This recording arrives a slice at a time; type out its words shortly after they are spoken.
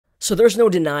So there's no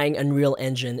denying Unreal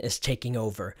Engine is taking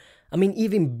over. I mean,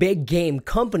 even big game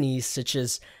companies such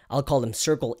as, I'll call them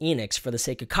Circle Enix for the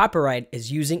sake of copyright,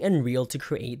 is using Unreal to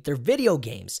create their video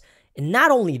games. And not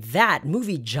only that,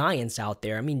 movie giants out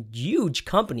there, I mean, huge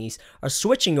companies are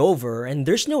switching over, and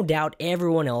there's no doubt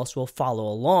everyone else will follow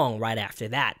along right after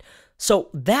that. So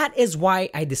that is why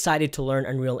I decided to learn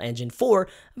Unreal Engine 4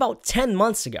 about 10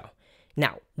 months ago.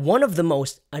 Now, one of the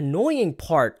most annoying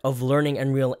part of learning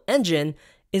Unreal Engine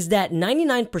is that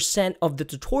 99% of the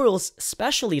tutorials,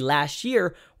 especially last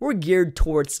year, were geared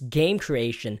towards game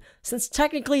creation, since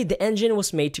technically the engine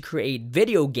was made to create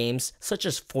video games such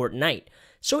as Fortnite.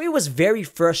 So it was very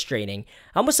frustrating.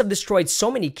 I must have destroyed so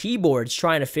many keyboards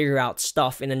trying to figure out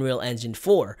stuff in Unreal Engine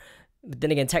 4. But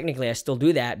then again, technically I still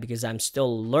do that because I'm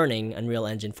still learning Unreal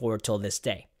Engine 4 till this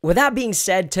day. With that being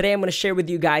said, today I'm going to share with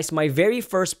you guys my very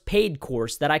first paid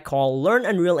course that I call Learn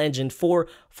Unreal Engine 4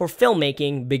 for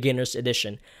Filmmaking Beginners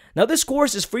Edition. Now this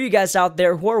course is for you guys out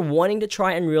there who are wanting to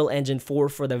try Unreal Engine 4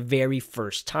 for the very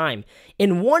first time.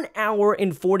 In 1 hour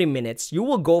and 40 minutes, you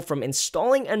will go from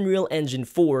installing Unreal Engine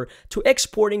 4 to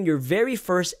exporting your very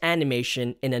first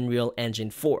animation in Unreal Engine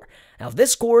 4. Now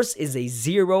this course is a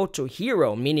zero to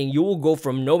hero, meaning you will go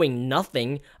from knowing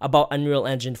nothing about Unreal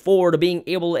Engine 4 to being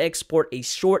able to export a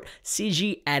short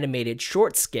CG animated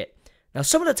short skit. Now,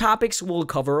 some of the topics we'll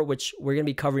cover, which we're going to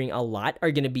be covering a lot,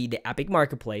 are going to be the Epic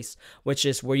Marketplace, which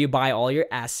is where you buy all your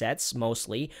assets,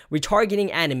 mostly,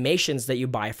 retargeting animations that you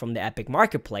buy from the Epic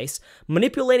Marketplace,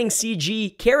 manipulating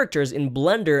CG characters in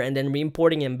Blender and then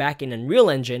re-importing them back in Unreal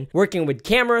Engine, working with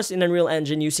cameras in Unreal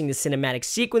Engine using the cinematic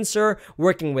sequencer,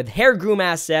 working with hair groom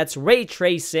assets, ray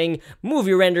tracing,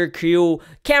 movie render queue,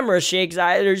 camera shakes.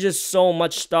 There's just so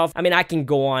much stuff. I mean, I can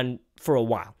go on for a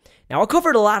while. Now, I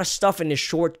covered a lot of stuff in this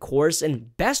short course,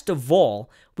 and best of all,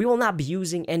 we will not be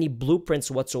using any blueprints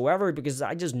whatsoever because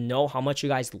I just know how much you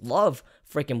guys love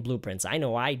freaking blueprints. I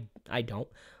know I don't.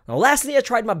 Now, lastly, I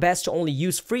tried my best to only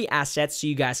use free assets so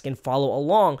you guys can follow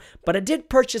along, but I did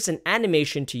purchase an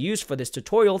animation to use for this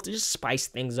tutorial to just spice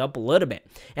things up a little bit,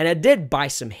 and I did buy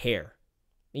some hair.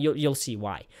 You'll see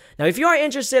why. Now, if you are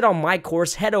interested on my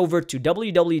course, head over to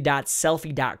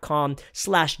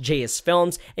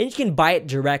www.sellfy.com/JSFILMZ and you can buy it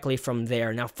directly from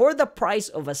there. Now, for the price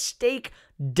of a steak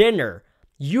dinner,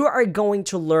 you are going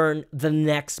to learn the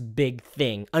next big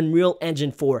thing, Unreal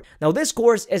Engine 4. Now, this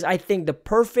course is, I think, the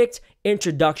perfect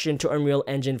introduction to Unreal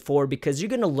Engine 4 because you're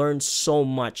going to learn so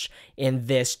much in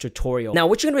this tutorial. Now,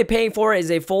 what you're going to be paying for is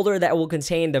a folder that will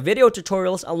contain the video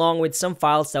tutorials along with some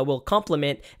files that will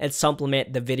complement and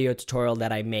supplement the video tutorial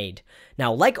that I made.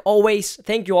 Now, like always,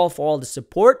 thank you all for all the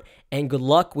support and good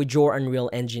luck with your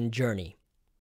Unreal Engine journey.